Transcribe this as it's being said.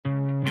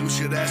You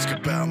should ask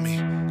about me,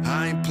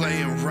 I ain't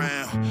playing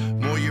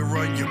around. More you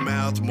run your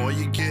mouth, the more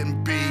you're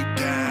getting beat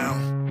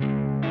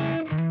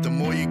down. The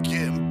more you're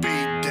getting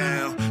beat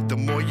down, the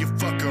more you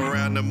fuck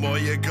around, the more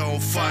you're gon'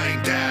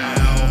 find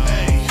out.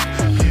 Hey,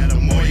 yeah, the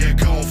more you're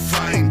gon'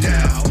 find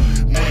out.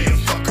 More you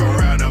fuck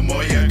around, the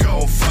more you're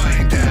gon'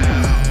 find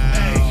out.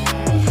 Hey,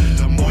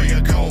 the more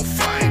you're gon'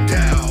 find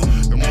out.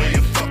 The more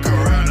you fuck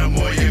around, the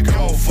more you're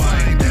gon'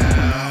 find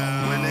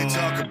out. When they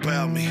talk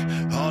about me,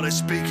 all they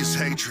speak is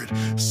hatred.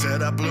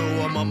 Said I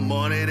blew all my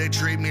money, they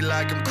treat me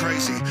like I'm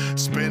crazy.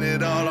 Spend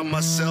it all on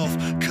myself,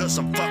 cause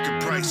I'm fucking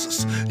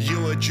priceless.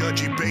 You a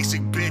judgy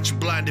basic bitch,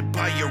 blinded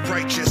by your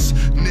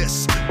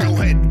righteousness. Go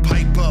ahead and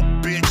pipe up,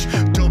 bitch.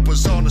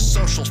 Dopers on the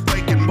socials,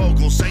 faking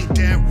moguls ain't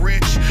that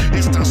rich.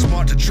 It's not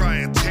smart to try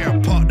and tear